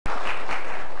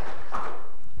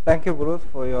Thank you, Bruce,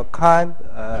 for your kind.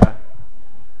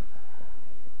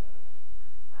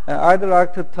 I'd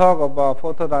like to talk about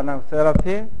photodynamic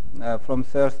therapy from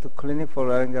cells to clinic for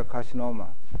laryngeal carcinoma.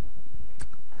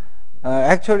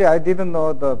 Actually, I didn't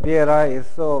know the BLI is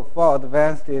so far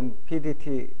advanced in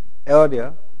PDT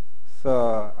area,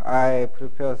 so I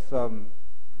prepared some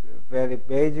very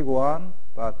basic one,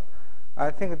 but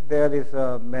I think there is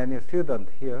many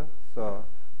students here, so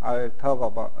I will talk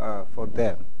about for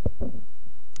them.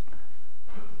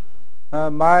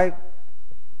 My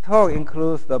talk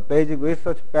includes the basic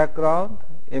research background,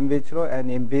 in vitro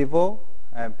and in vivo,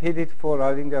 and PDT for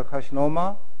laryngeal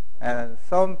carcinoma, and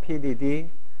some PDD,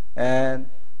 and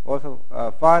also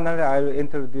finally I will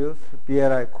introduce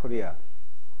BLI Korea.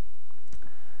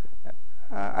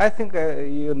 I think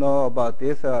you know about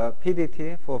this.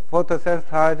 PDT for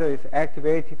photosensitizer is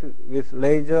activated with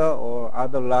laser or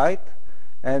other light,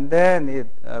 and then it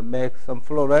makes some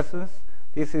fluorescence.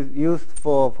 This is used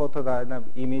for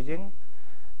photodynamic imaging.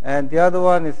 And the other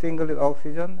one is singlet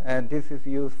oxygen, and this is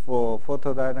used for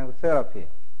photodynamic therapy.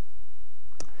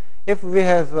 If we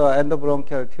have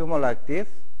endobronchial tumor like this,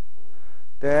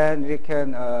 then we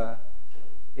can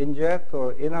inject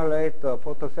or inhalate the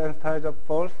photosensitizer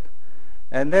first,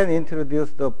 and then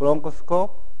introduce the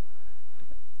bronchoscope.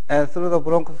 And through the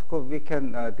bronchoscope, we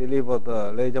can deliver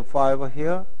the laser fiber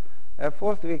here. At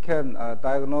first, we can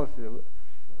diagnose with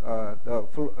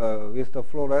the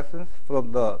fluorescence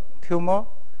from the tumor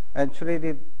and treat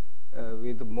it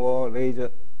with more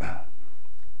laser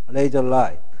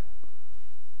light.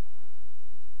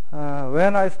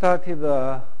 When I started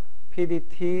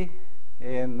PDT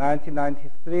in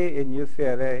 1993 in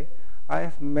UCLA, I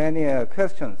have many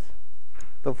questions.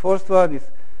 The first one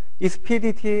is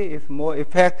PDT more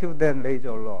effective than laser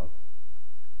alone?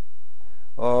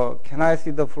 Or can I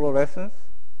see the fluorescence?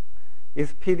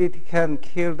 Is PDT can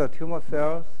kill the tumor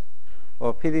cells,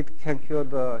 or PDT can cure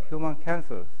the human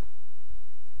cancers?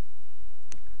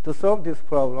 To solve this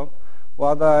problem,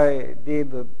 what I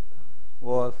did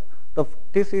was,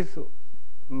 this is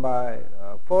my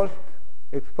first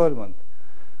experiment,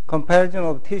 comparison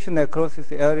of tissue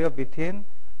necrosis area between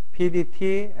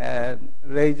PDT and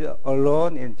laser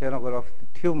alone in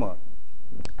xenografted tumor.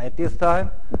 At this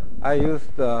time, I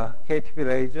used KTP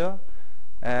laser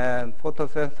and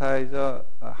photosensitizer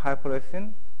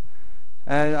hyperacin,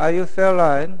 and I use cell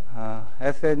line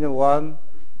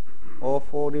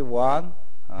SN1041.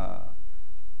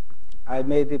 I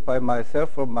made it by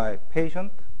myself from my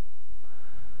patient.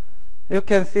 You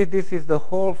can see this is the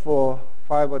hole for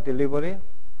fiber delivery.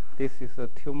 This is a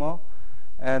tumor,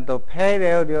 and the pale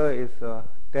area is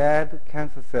dead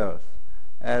cancer cells,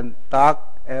 and dark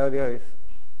area is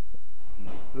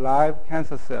live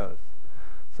cancer cells.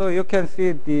 So you can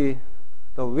see the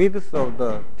width of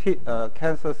the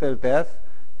cancer cell death.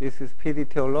 This is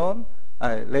PDT alone,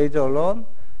 laser alone,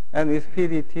 and with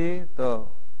PDT, the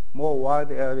more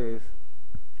wide area is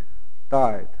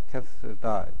died, cancer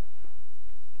died.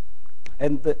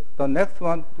 And the next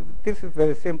one, this is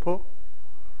very simple.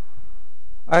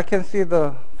 I can see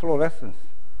the fluorescence.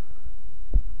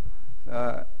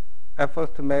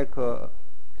 Efforts to make a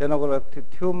xenografted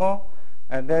tumor,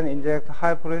 and then inject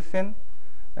hyperacin,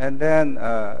 and then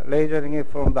lasering it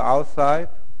from the outside.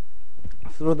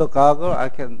 Through the goggle, I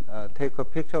can take a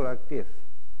picture like this.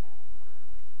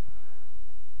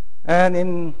 And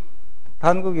in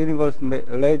Dankook University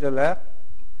Laser Lab,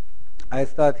 I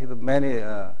started many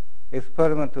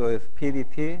experiments with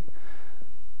PDT.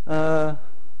 At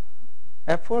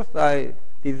first, I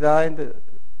designed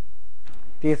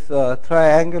this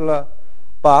triangular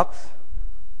box.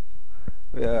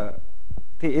 The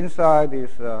inside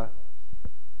is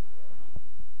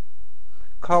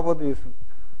covered with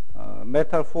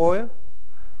metal foil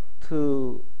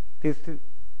to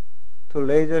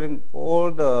lasering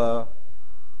all the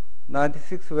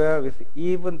 96 well with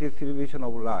even distribution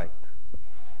of light.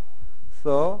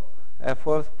 So I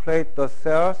first place the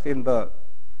cells in the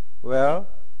well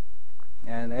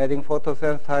and adding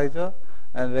photosensitizer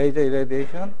and laser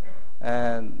irradiation,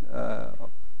 and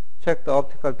check the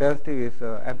optical density with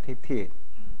MTT.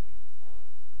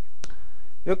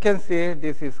 You can see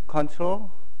this is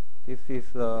control. This is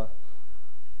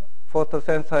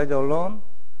photosensitizer alone.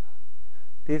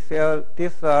 This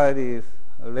side is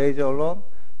laser alone,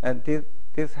 and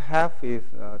this half is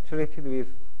treated with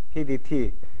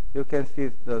PDT. You can see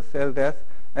the cell death,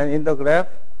 and in the graph,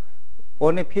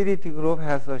 only PDT group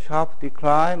has a sharp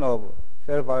decline of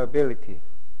cell viability.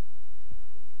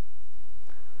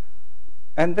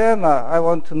 And then I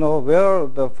want to know where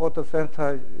the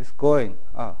photosensitizer is going.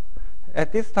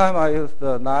 At this time, I used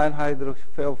the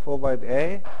 9-hydroxyphosphate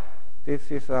A. This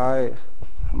is I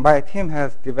my team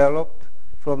has developed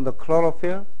from the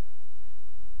chlorophyll.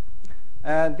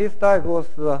 And this dye goes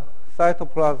to the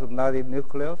cytoplasm, not in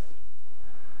nucleus.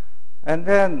 And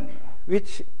then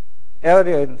which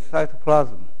area in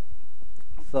cytoplasm?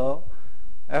 So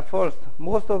at first,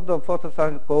 most of the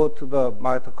photoscience go to the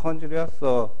mitochondria.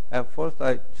 So at first,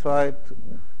 I tried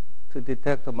to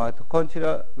detect the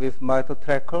mitochondria with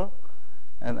mitotracker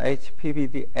and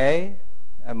HPBDA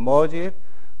and merge it.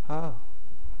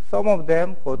 Some of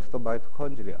them go to the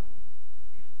mitochondria.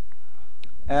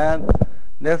 And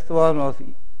next one was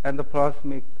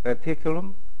endoplasmic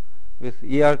reticulum with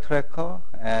ER tracker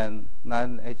and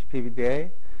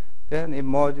non-HPBDA. Then it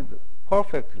merged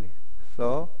perfectly.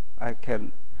 So I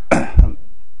can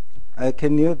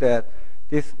knew that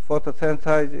this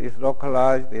photosynthesis is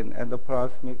localized in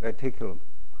endoplasmic reticulum.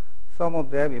 Some of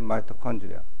them in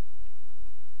mitochondria.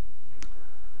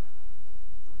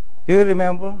 Do you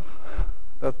remember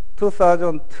the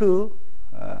 2002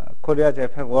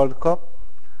 Korea-Japan World Cup?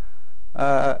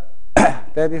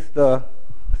 That is the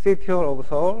city hall of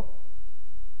Seoul,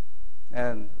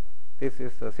 and this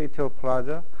is the city hall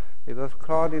plaza. It was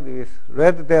crowded with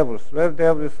Red Devils. Red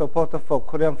Devils is supporter for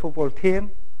Korean football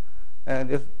team,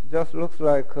 and it just looks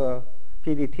like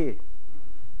PDT.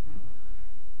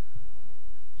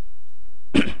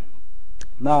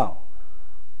 Now,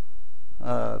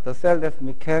 the cell death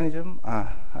mechanism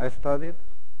I studied.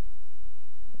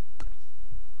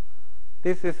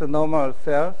 This is a normal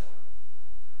cells,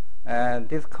 and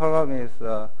this column is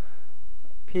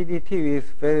PDT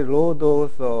with very low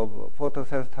dose of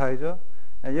photosensitizer.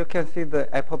 And you can see the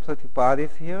apoptotic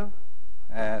bodies here,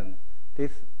 and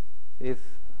this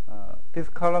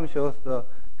column shows the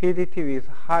PDT with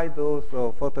high dose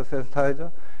of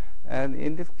photosensitizer. And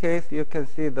in this case, you can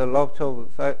see the rupture of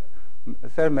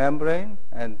cell membrane,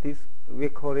 and this we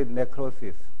call it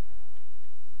necrosis.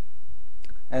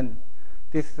 And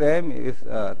this same is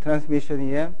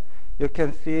transmission EM. You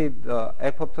can see the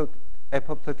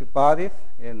apoptotic bodies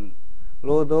in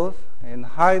low dose. In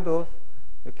high dose,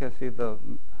 you can see the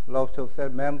rupture of cell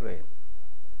membrane.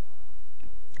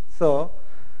 So,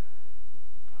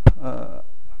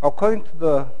 according to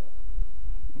the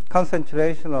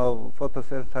concentration of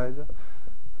photosensitizer,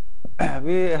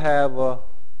 we have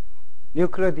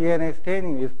nuclear DNA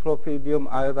staining with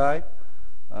propylidium iodide,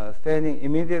 staining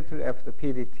immediately after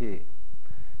PDT.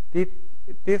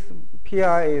 This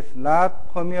PI is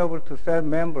not permeable to cell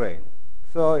membrane.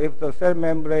 So if the cell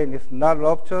membrane is not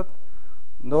ruptured,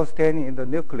 no staining in the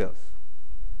nucleus.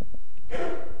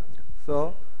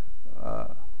 So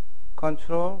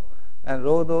control and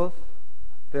low dose,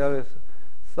 there is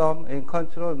some in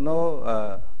control,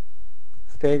 no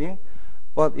staining.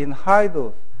 But in high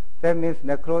dose, that means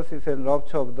necrosis and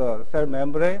rupture of the cell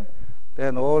membrane,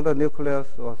 then all the nucleus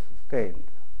was stained.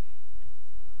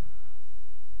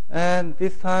 And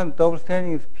this time, double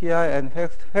staining is PI, and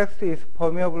HEX is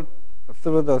permeable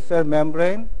through the cell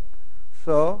membrane.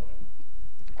 So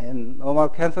in normal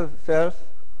cancer cells,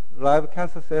 live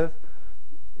cancer cells,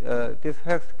 this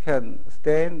HEX can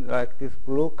stain like this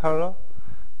blue color.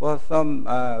 But some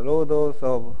low dose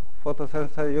of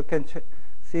photosensitizer, you can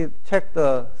check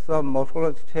some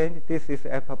morphology change. This is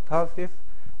apoptosis.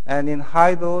 And in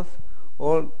high dose,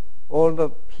 all the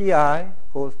PI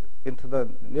goes into the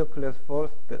nucleus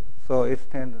first, so it's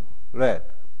stained red.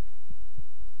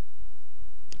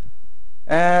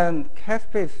 And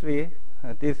caspase-3,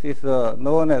 this is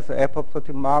known as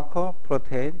apoptotic marker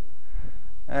protein.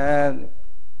 And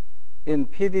in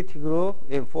PDT group,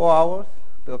 in 4 hours,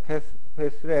 the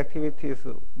caspase-3 activity is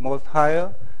most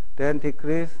higher, then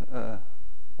decrease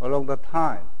along the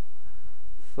time.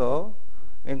 So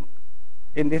in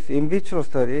this in vitro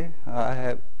study,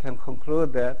 I can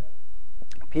conclude that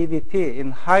PDT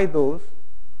in high dose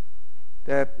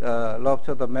that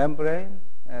rupture the membrane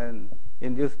and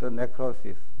induce the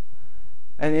necrosis.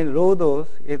 And in low dose,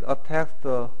 it attacks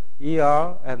the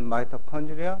ER and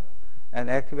mitochondria and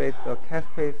activates the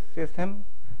caspase system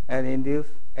and induce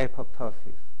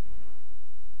apoptosis.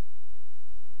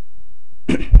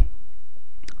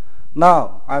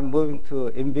 Now, I'm moving to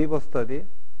in vivo study.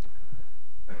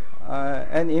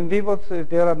 And in vivo study,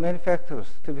 there are many factors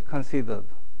to be considered.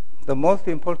 The most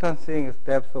important thing is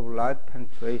depth of light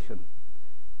penetration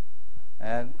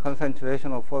and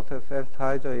concentration of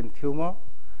photosensitizer in tumor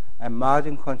and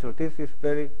margin control. This is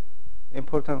very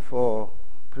important for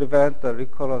prevent the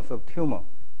recurrence of tumor.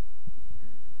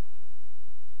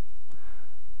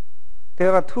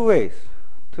 There are 2 ways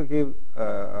to give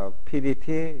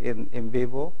PDT in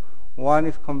vivo. One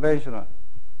is conventional.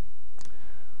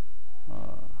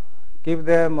 Give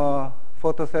them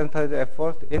photosensitizer at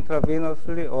first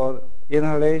intravenously or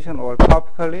inhalation or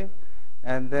topically,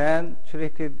 and then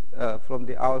treated from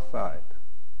the outside.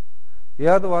 The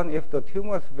other one, if the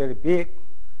tumor is very big,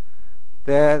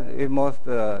 then we must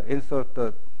insert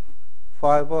the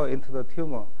fiber into the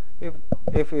tumor.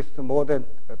 If it's more than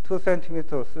 2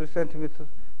 centimeters or 3 centimeters,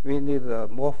 we need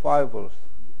more fibers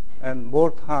and more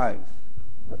times.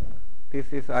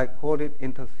 This is, I call it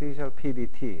interstitial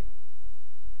PDT.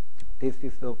 This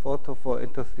is the photo for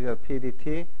interstitial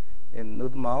PDT in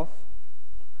nude mouse.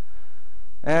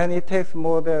 And it takes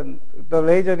more than, the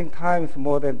lasering time is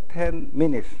more than 10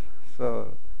 minutes.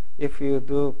 So if you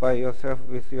do by yourself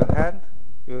with your hand,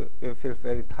 you feel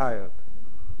very tired.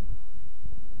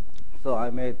 So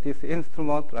I made this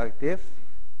instrument like this.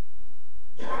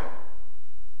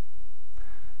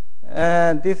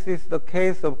 And this is the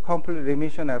case of complete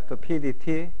remission after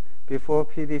PDT. Before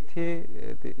PDT,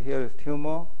 here is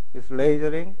tumor, is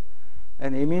lasering.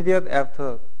 And immediate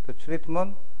after the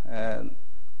treatment, and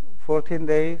 14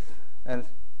 days, and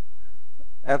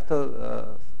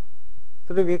after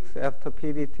 3 weeks after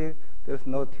PDT, there's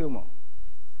no tumor.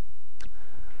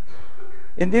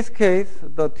 In this case,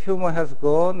 the tumor has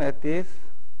gone at this,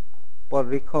 but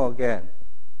recur again.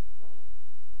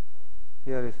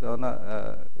 Here is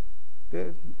another,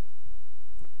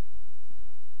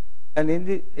 and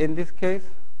in this case,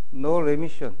 no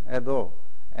remission at all,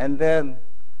 and then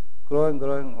growing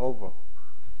over.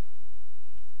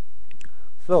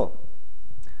 So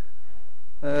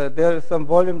there is some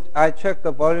volume. I checked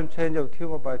the volume change of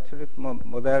tumor by treatment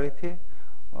modality.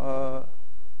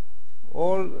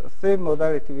 All 3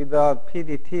 modality without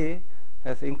PDT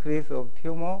has increase of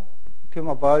tumor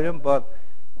volume, but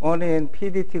only in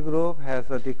PDT group has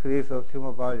a decrease of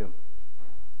tumor volume.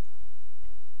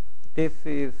 This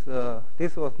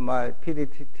was my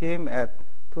PDT team at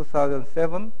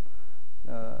 2007.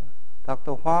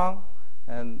 Dr. Huang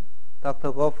and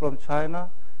Dr. Go from China.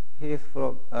 He is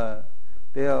from.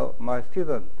 They are my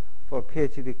student for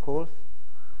PhD course.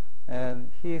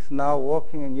 And he is now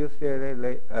working in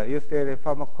UCLA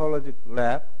pharmacology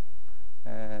lab,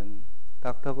 and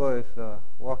Dr. Go is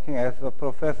working as a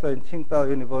professor in Qingdao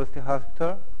University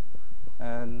Hospital,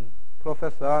 and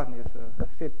Professor An is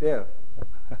sit there.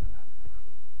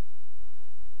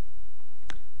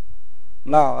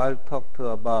 Now I'll talk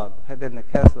about head and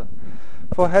neck cancer.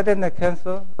 For head and neck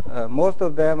cancer, most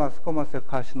of them are squamous cell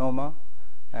carcinoma,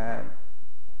 and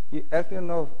as you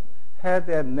know, head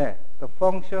and neck, the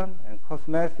function and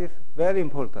cosmesis, very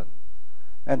important.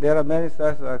 And there are many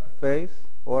sites like face,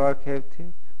 oral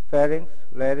cavity, pharynx,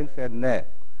 larynx, and neck.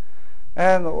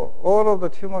 And all of the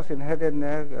tumors in head and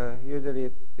neck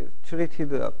usually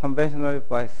treated conventionally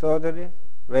by surgery,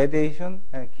 radiation,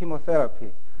 and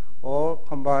chemotherapy, all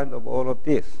combined of all of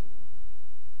this.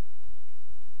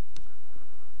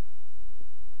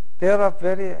 There are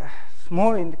very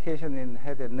small indications in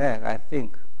head and neck, I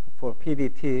think, for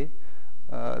PDT.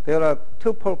 There are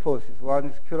 2 purposes. One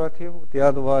is curative, the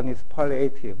other one is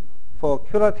palliative. For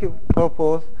curative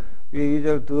purpose, we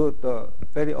usually do the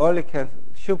very early cancer,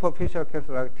 superficial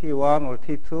cancer like T1 or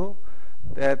T2.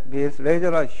 That means laser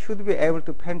light should be able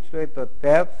to penetrate the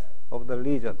depth of the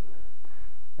lesion.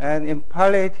 And in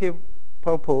palliative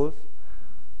purpose,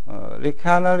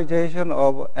 recanalization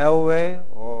of airway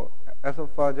or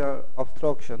esophageal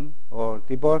obstruction or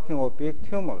debulking of big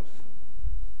tumors.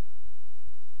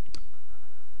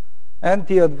 And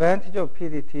the advantage of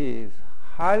PDT is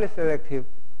highly selective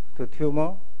to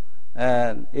tumor,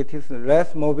 and it is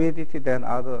less morbidity than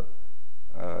other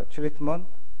treatment,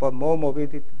 but more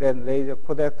morbidity than laser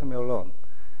podectomy alone.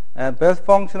 And best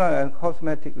functional and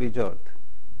cosmetic result.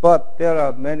 But there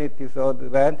are many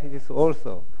disadvantages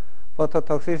also.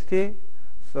 Phototoxicity,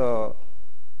 so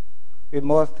we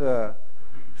must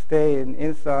stay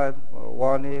inside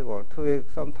 1 week or 2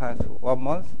 weeks, sometimes 1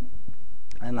 month.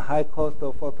 And high cost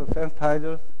of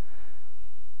photosensitizers.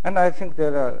 And I think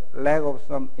there are lack of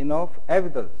some enough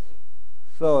evidence.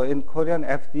 So in Korean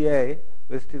FDA,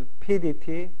 we still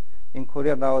PDT in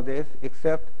Korea nowadays,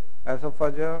 except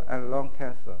esophageal and lung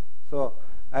cancer. So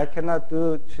I cannot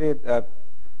treat the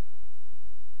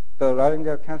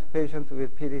laryngeal cancer patients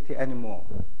with PDT anymore.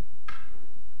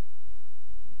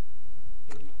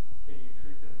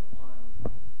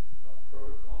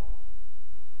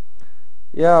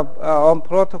 Yeah, on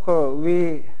protocol,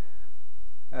 we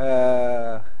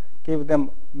give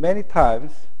them many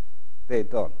times, they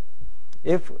don't.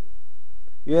 If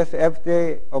US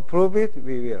FDA approve it,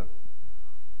 we will.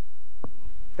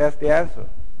 That's the answer.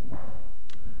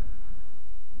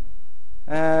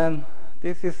 And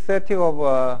this is setting of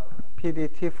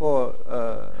PDT for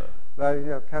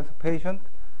laryngeal cancer patient.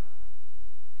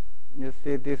 You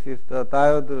see, this is the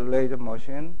diode laser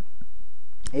machine.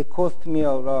 It cost me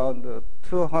around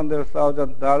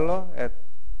 $200,000 at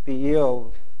the year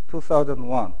of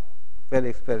 2001. Very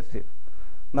expensive.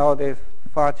 Nowadays,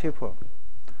 far cheaper.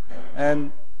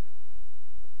 And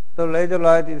the laser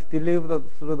light is delivered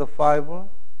through the fiber.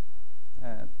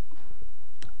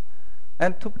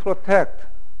 And to protect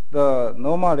the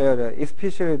normal area,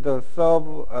 especially the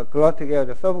subglottic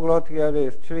area. Subglottic area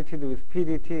is treated with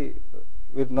PDT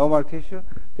with normal tissue.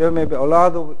 There may be a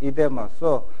lot of edema,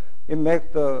 so it makes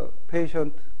the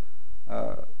patient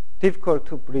difficult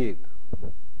to breathe.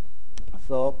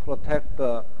 So protect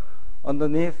the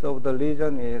underneath of the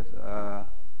lesion is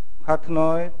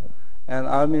carotenoid and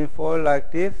aluminum foil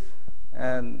like this,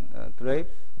 and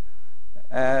drapes,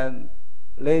 and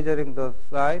lasering the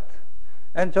site.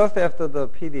 And just after the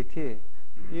PDT,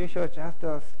 you should just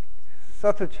a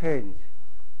subtle change.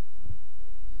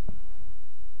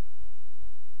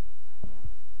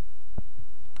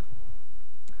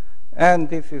 And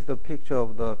this is the picture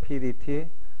of the PDT.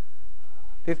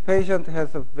 This patient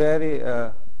has a very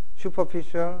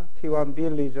superficial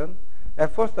T1B lesion.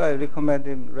 At first, I recommend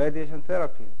him radiation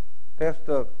therapy. That's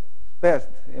the best,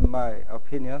 in my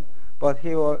opinion. But he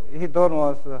don't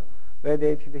want to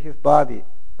radiate his body.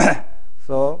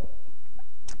 So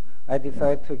I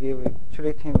decided to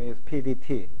treat him with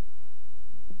PDT.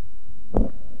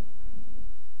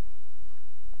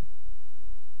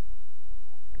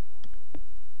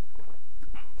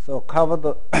 So cover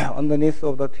the underneath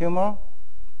of the tumor.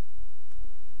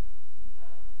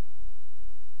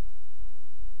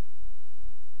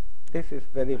 This is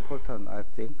very important, I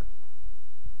think.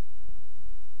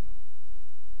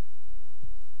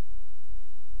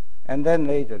 And then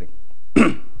lasering.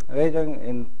 Lasering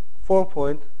in 4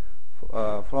 points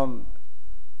from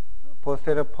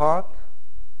posterior part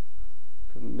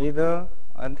to middle,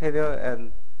 anterior,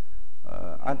 and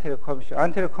anterior commissure.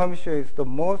 Anterior commissure is the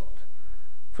most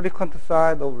frequent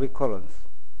site of recurrence.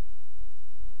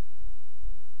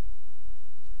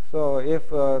 So if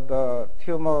the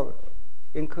tumor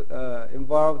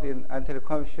involved in anterior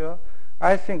commissure,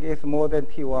 I think it's more than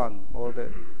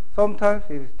T1. Sometimes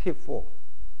it's T4,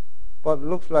 but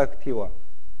looks like T1.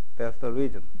 That's the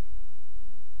reason.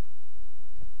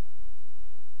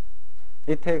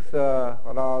 It takes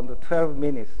around 12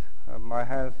 minutes. My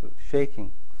hands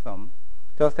shaking some.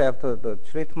 Just after the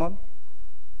treatment,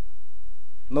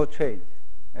 no change,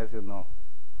 as you know.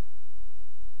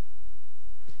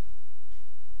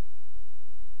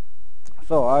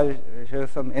 So I share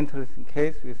some interesting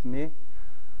case with me.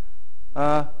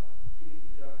 No,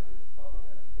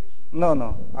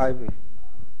 IV.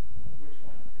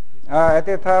 At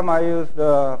that time, I used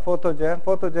Photogem.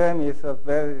 Photogem is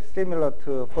very similar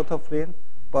to Photofrin,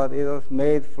 but it was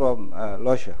made from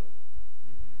Russia.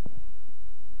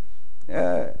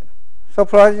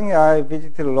 Surprisingly, I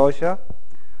visited Russia.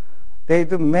 They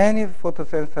do many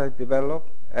photosensors develop,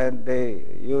 and they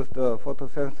use the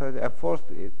photosensors at first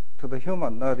to the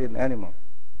human, not in animal.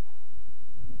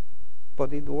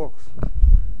 But it works.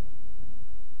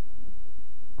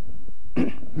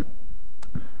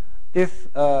 This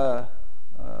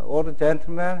older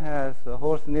gentleman has a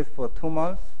hoarseness for 2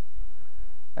 months,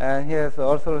 and he has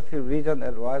ulcerative region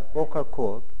at right vocal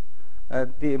cord.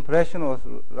 The impression was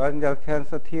laryngeal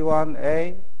cancer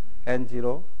T1A and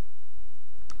 0.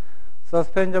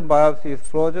 Suspension biopsy is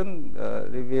frozen,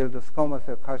 revealed squamous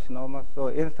cell carcinoma, so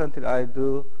instantly I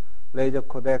do laser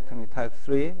codectomy type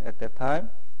 3 at that time.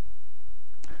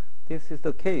 This is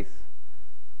the case.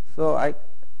 So I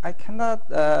cannot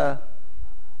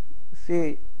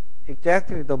see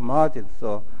exactly the margin,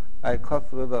 so I cut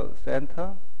through the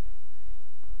center,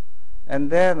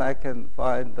 and then I can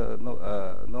find the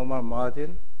normal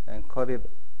margin and cut it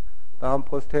down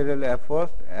posteriorly at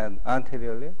first and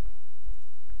anteriorly.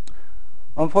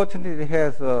 Unfortunately, he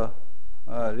has a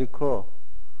recur,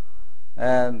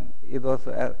 and it was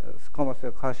a squamous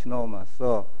cell carcinoma,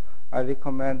 so I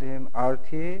recommend him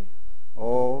RT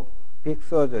or big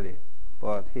surgery,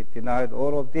 but he denied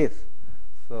all of this.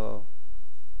 So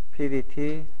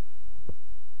PDT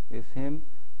with him,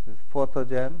 with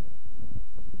Photogem,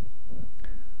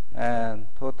 and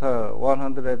total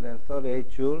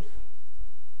 138 joules.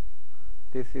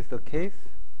 This is the case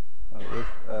with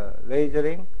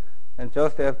lasering, and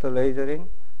just after lasering,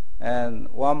 and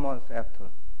 1 month after,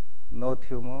 no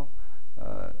tumor,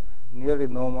 nearly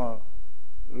normal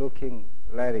looking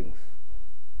larynx.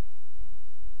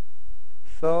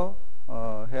 So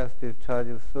he has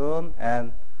discharged soon,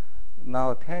 and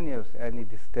now 10 years I need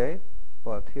to stay,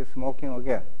 but he's smoking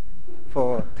again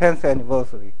for 10th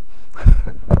anniversary.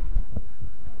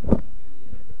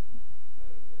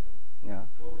 Yeah.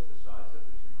 What was the size of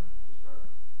the tumor to start?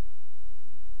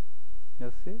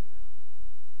 You see?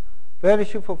 Very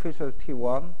superficial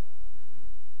T1.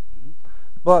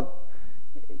 But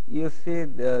you see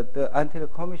the anterior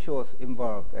commissure was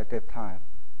involved at that time.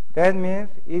 That means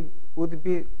it would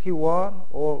be T1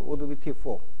 or would be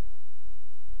T4.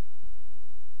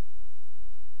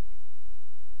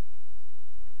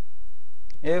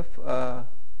 If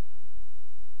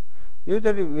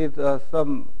usually with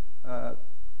some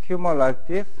tumor like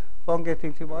this,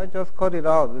 fungating tumor, I just cut it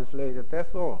out with laser.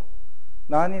 That's all.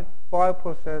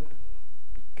 95%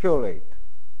 cure rate.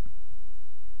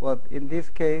 But in this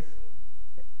case,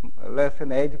 less than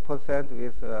 80%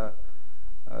 with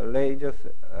laser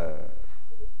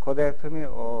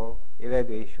correctomy or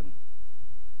irradiation.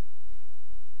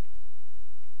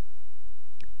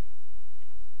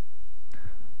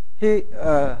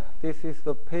 This is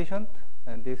the patient,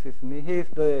 and this is me. He is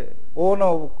the owner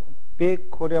of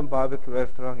big Korean barbecue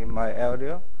restaurant in my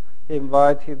area. He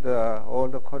invited all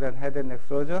the Korean head and neck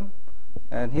surgeons,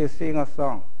 and he is singing a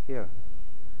song here.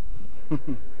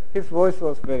 His voice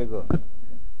was very good.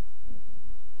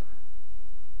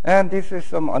 And this is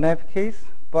some unhappy case,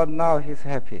 but now he's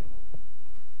happy.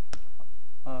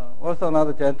 Also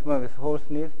another gentleman with horse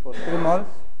knees for 3 months.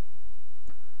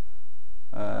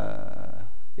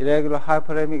 Irregular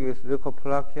hyperemic with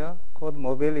leukoplakia. Cord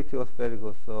mobility was very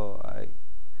good, so I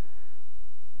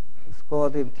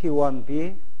scored him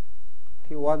T1B.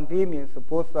 T1B means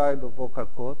both sides of vocal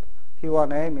cord.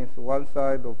 T1A means one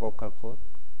side of vocal cord.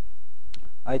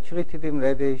 I treated him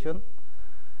radiation,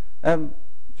 and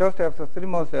just after 3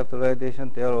 months after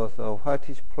radiation, there was a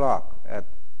whitish plaque at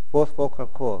both vocal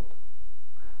cord,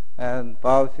 and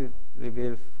biopsy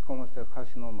reveals squamous cell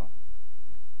carcinoma.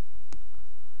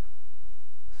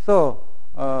 So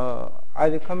I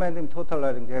recommend him total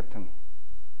laryngectomy,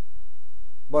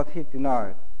 but he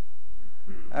denied.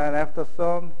 And after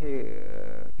some, he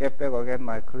get back again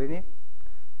my clinic,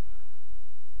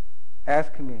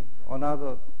 asked me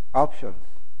another options.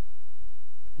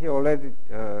 He already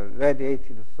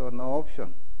radiated, so no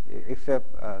option except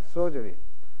surgery.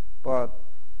 But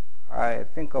I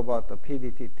think about the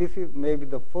PDT. This is maybe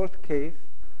the first case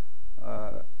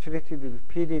treated with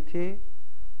PDT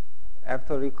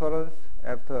after recurrence,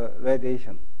 after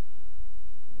radiation.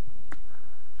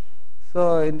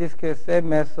 So in this case, same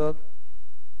method.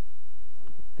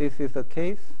 This is the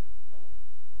case.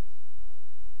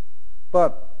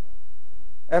 But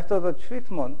after the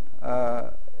treatment,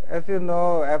 as you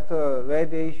know, after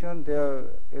radiation, there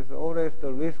is always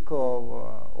the risk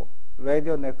of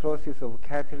radionecrosis of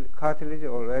cartilage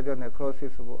or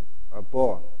radionecrosis of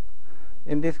bone.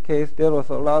 In this case, there was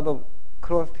a lot of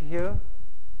crust here.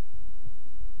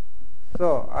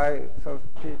 So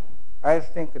I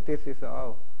think this is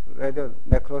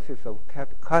radionecrosis of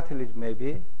cartilage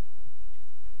maybe.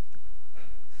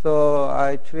 So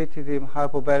I treated him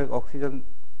hyperbaric oxygen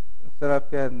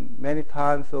therapy and many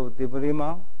times of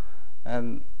debridement,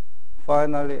 and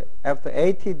finally after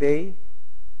 80 days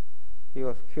he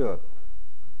was cured.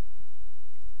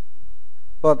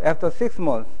 But after 6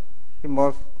 months he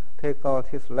must take out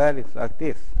his larynx like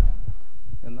this.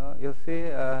 You see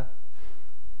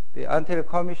the anterior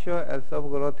commissure and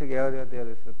subglottic area, there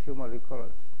is a tumor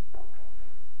recurrence.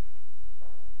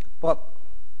 But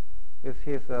with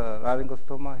his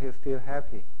laryngostoma, he's still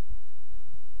happy.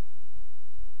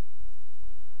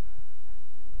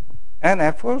 And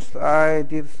at first, I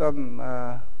did some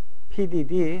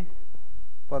PDD,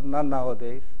 but not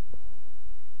nowadays.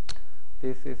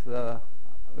 This is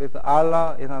with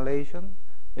ALA inhalation.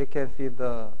 You can see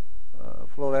the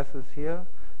fluorescence here.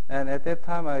 And at that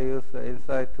time, I used in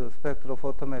situ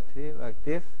spectrophotometry like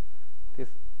this.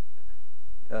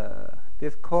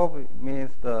 This curve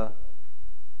means the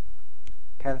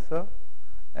cancer.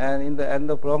 And in the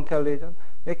endobronchial region,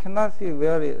 you cannot see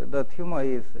where the tumor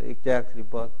is exactly,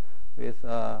 but with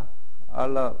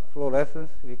ALA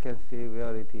fluorescence, we can see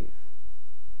where it is.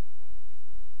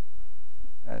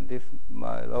 And this is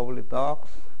my lovely dogs,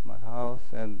 my house,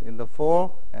 and in the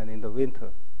fall and in the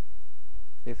winter.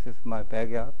 This is my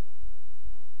backyard.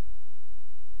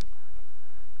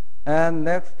 And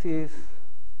next is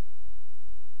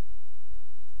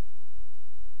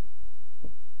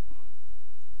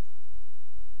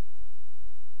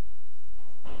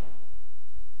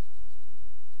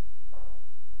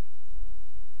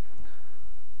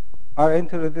I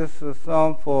introduced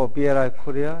some for BRI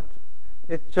Korea.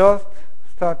 It just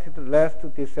started last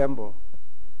December,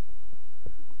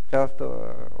 just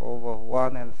over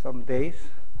 1 and some days.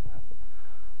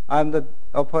 I'm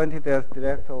appointed as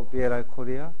director of BRI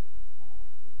Korea.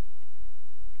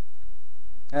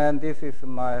 And this is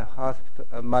my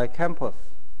hospital, my campus.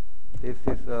 This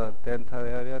is a dental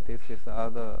area. This is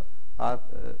other art,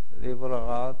 liberal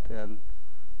art and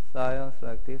science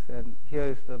like this. And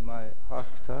here is my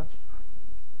hospital.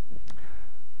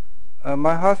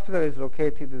 My hospital is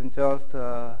located in just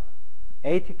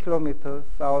 80 kilometers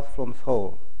south from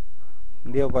Seoul,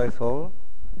 nearby Seoul.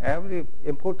 Every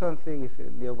important thing is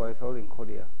nearby Seoul in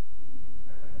Korea.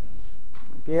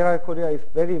 BRI Korea is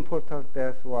very important.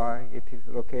 That's why it is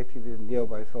located in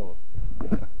nearby Seoul.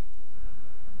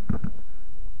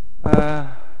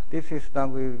 This is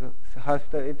Dangui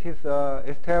Hospital. It is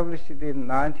established in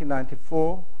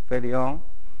 1994, very young.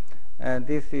 And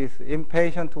this is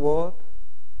inpatient ward.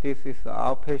 This is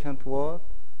outpatient ward.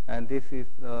 And this is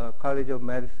College of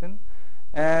Medicine.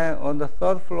 And on the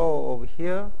third floor over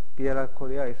here, BRI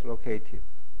Korea is located.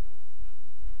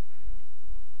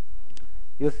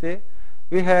 You see,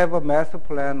 we have a master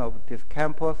plan of this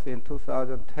campus in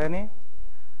 2020.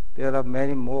 There are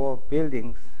many more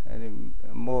buildings and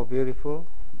more beautiful.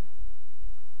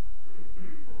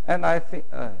 And I think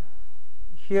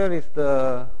here is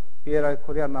the BRI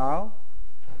Korea now,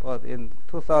 but in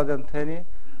 2020,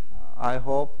 I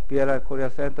hope BRI Korea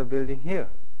Center building here.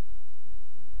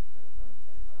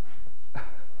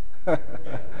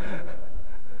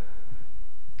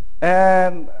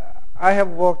 And I have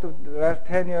worked the last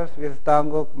 10 years with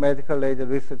Dangguk Medical Laser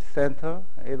Research Center.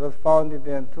 It was founded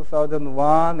in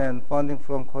 2001 and funding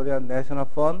from Korean National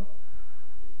Fund.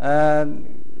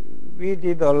 And we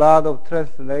did a lot of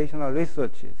translational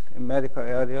researches in medical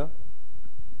area.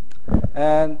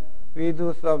 And we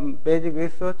do some basic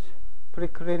research,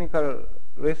 preclinical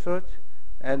research,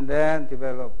 and then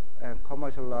develop and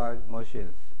commercialize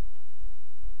machines.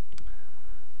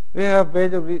 We have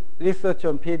basic research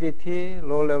on PDT,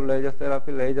 low-level laser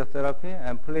therapy,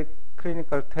 and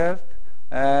clinical tests,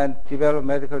 and develop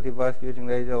medical device using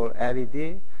laser or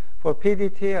LED. For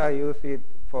PDT, I use it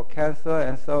for cancer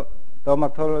and so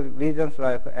dermatology lesions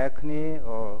like acne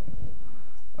or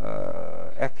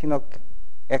actinic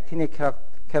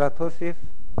keratosis.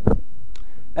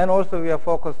 And also we are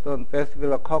focused on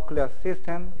vestibular cochlear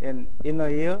system in inner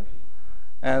ear,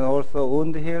 and also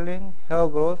wound healing, hair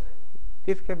growth.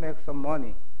 This can make some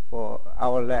money for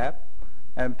our lab,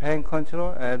 and pain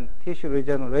control and tissue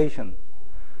regeneration.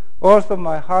 Also,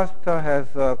 my hospital has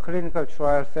a clinical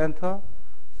trial center,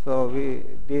 so we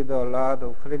did a lot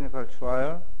of clinical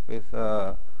trial with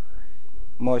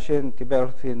machine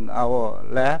developed in our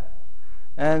lab,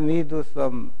 and we do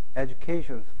some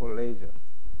educations for laser.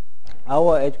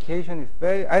 Our education is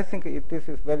I think this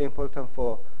is very important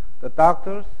for the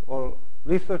doctors or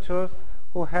researchers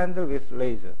who handle with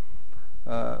laser.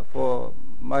 For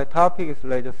my topic is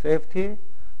laser safety,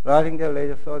 running the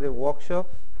laser surgery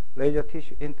workshops, laser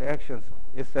tissue interactions,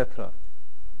 etc.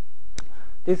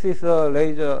 This is a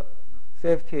laser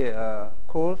safety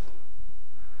course.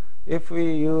 If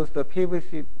we use the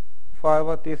PVC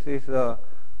fiber, this is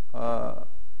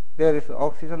there is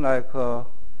oxygen like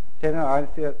general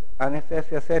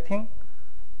anesthesia setting.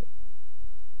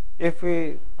 If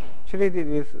we treat it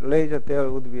with laser, there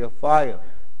would be a fire.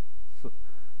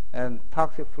 And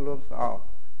toxic fumes out.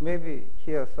 Maybe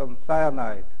here some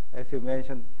cyanide, as you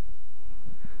mentioned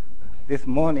this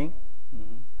morning.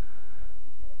 Mm-hmm.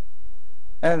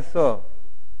 And so,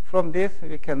 from this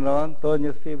we can learn don't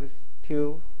use PVC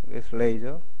tube with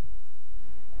laser.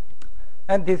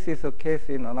 And this is a case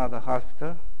in another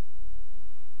hospital,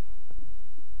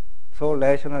 Seoul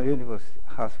National University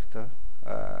Hospital.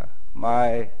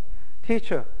 My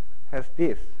teacher has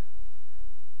this.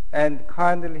 And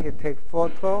kindly he take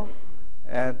photo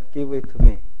and give it to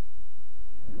me.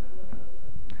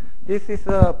 This is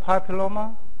a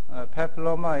papilloma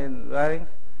in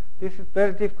larynx. This is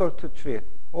very difficult to treat.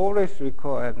 Always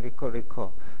recur and recur.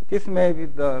 This may be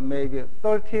the maybe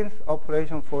 13th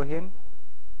operation for him.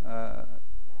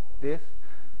 This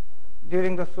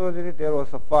during the surgery there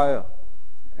was a fire,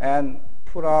 and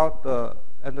put out the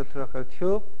endotracheal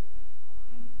tube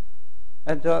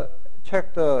and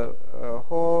check the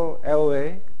whole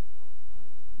airway.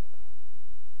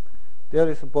 There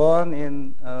is burn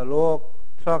in lower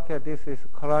trachea. This is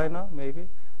carina, maybe,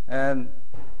 and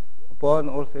burn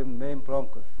also in main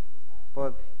bronchus.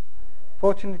 But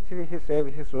fortunately, he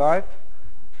saved his life.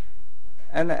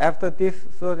 And after this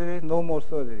surgery, no more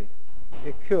surgery.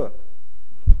 He cured.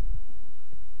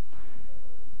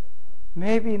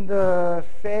 Maybe in the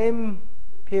same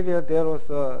period, there was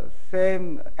a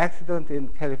same accident in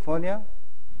California.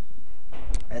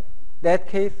 At that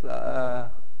case,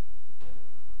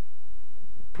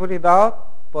 put it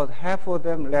out, but half of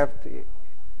them left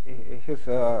his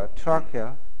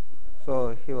trachea,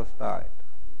 so he was died.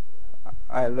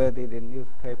 I read it in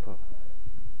newspaper.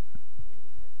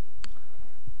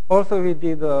 Also, we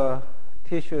did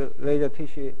laser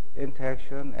tissue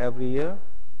interaction every year.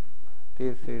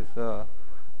 This is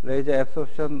laser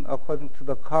absorption according to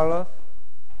the colors,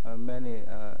 many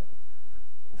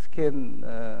skin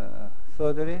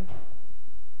surgery.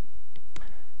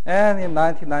 And in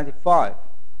 1995,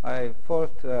 I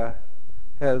first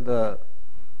held a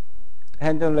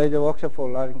hands-on laser workshop for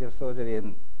laryngeal surgery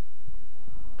in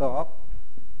dog.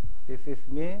 This is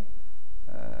me.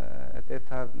 At that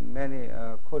time, many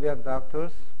Korean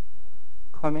doctors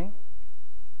coming.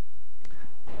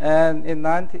 And in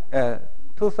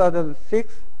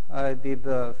 2006, I did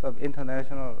some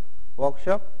international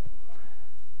workshop.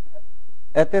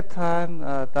 At that time,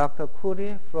 Dr.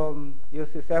 Kuri from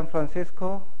UC San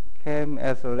Francisco came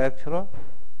as a lecturer.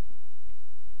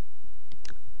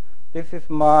 This is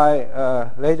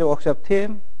my laser workshop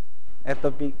team at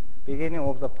the beginning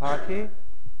of the party,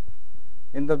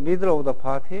 in the middle of the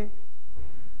party,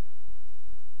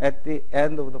 at the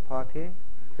end of the party,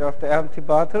 just empty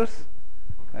bottles,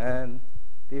 and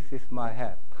this is my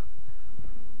hat.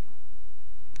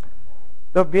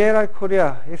 The BLI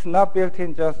Korea is not built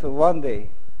in just one day.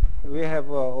 We have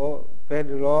a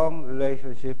very long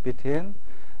relationship between.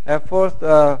 At first,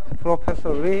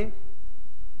 Professor Lee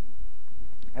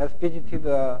has visited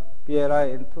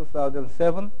BLI in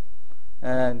 2007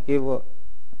 and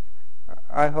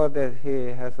I heard that he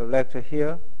has a lecture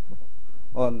here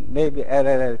on maybe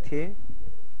LLLT.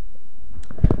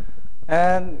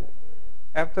 And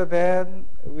after that,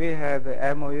 we had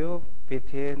the MOU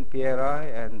between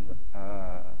BLI and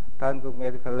Dankook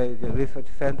Medical Laser Research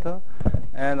Center.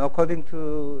 And according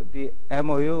to the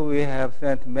MOU, we have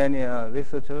sent many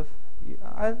researchers.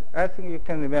 I think you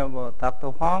can remember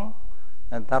Dr. Hwang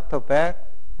and Dr. Beck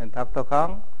and Dr.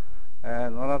 Kang.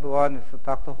 And another one is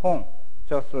Dr. Hong,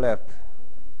 just left.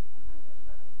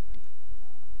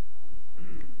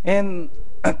 In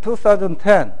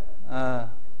 2010, the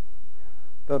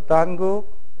Dankook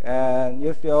and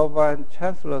UC Irvine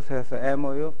chancellors has an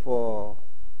MOU for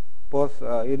both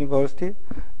universities.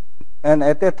 And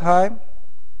at that time,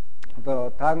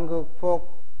 the Dankook folk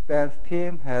dance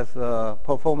team has a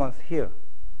performance here.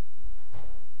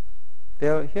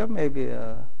 Here maybe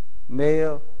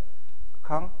Mayor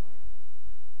Kang.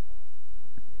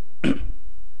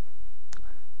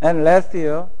 And last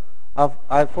year,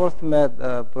 I first met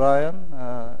Brian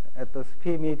at the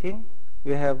SPI meeting.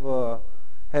 We have a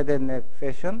head and neck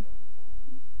session.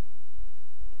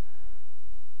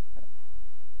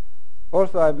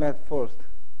 Also, I met first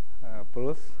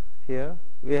Bruce here.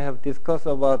 We have discussed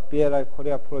about BLI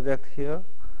Korea project here.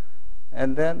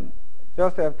 And then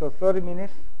just after 30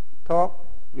 minutes talk,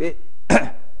 we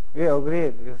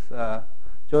agreed with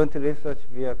joint research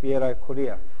via BLI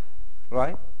Korea,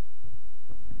 right?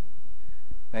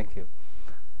 Thank you.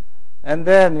 And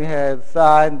then we had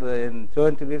signed the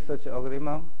joint research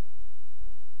agreement.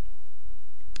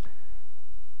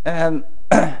 And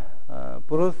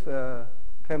Bruce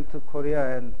came to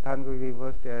Korea and Dankook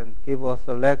University and gave us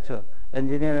a lecture,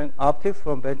 Engineering Optics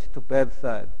from Bench to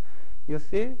Bedside. You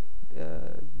see,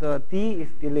 the D is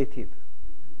deleted,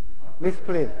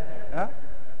 misprint.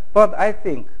 But I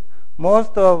think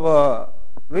most of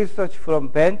research from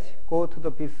bench go to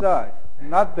the bedside,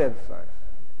 not bedside.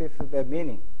 This is the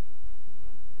meaning,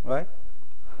 right?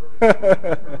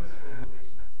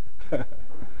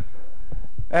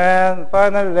 And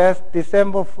finally, last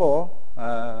December 4,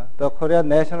 the Korean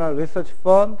National Research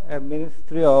Fund and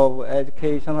Ministry of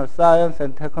Educational Science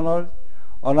and Technology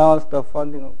announced the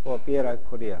funding for BLI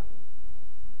Korea.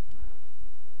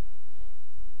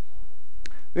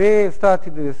 We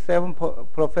started with 7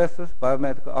 professors: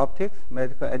 biomedical optics,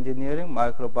 medical engineering,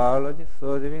 microbiology,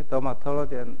 surgery,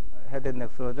 dermatology, and head and neck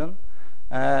surgeon.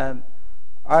 And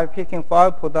I'm picking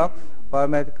 5 products: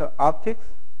 biomedical optics,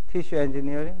 tissue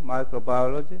engineering,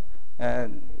 microbiology,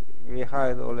 and we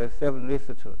hired only 7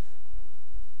 researchers.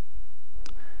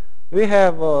 We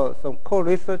have some core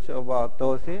research about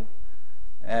DOSI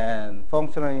and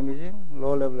functional imaging,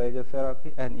 low-level laser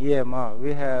therapy, and EMR.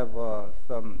 We have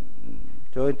some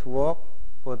joint work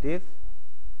for this.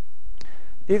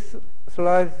 This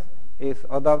slide is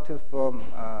adopted from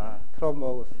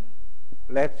Trombo's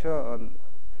lecture on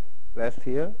last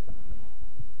year.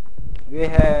 We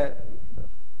had,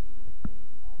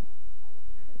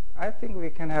 I think we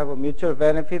can have a mutual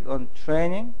benefit on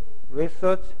training,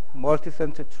 research,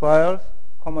 multi-center trials,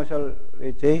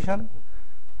 commercialization.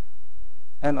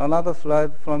 And another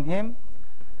slide from him.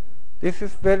 This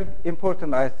is very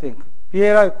important, I think.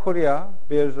 BLI Korea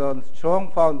builds on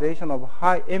strong foundation of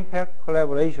high-impact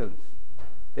collaborations.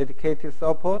 Dedicated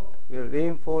support will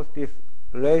reinforce this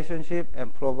relationship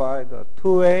and provide a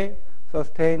two-way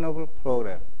sustainable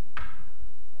program.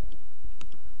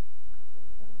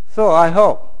 So I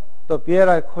hope the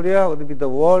BLI Korea would be the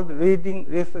world leading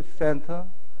research center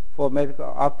for medical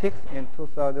optics in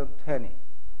 2020.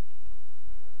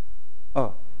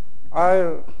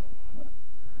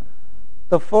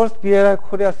 The first BLI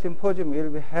Korea symposium will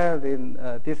be held in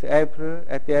this April,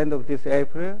 at the end of this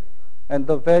April, and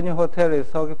the venue hotel is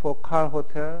Seogwipo Kal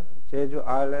Hotel, Jeju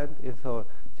Island in Seoul.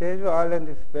 Jeju Island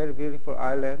is a very beautiful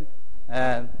island,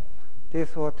 and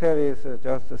this hotel is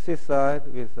just a seaside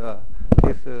with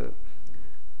this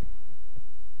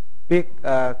big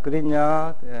green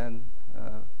yard and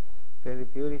very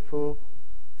beautiful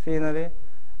scenery.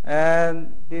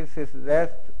 And this is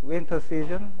last winter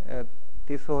season at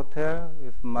this hotel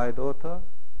with my daughter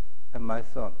and my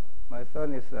son. My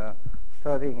son is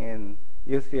studying in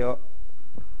UC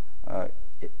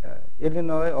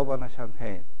Illinois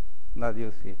Urbana-Champaign, not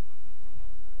UC.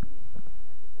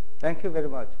 Thank you very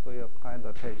much for your kind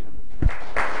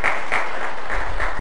attention.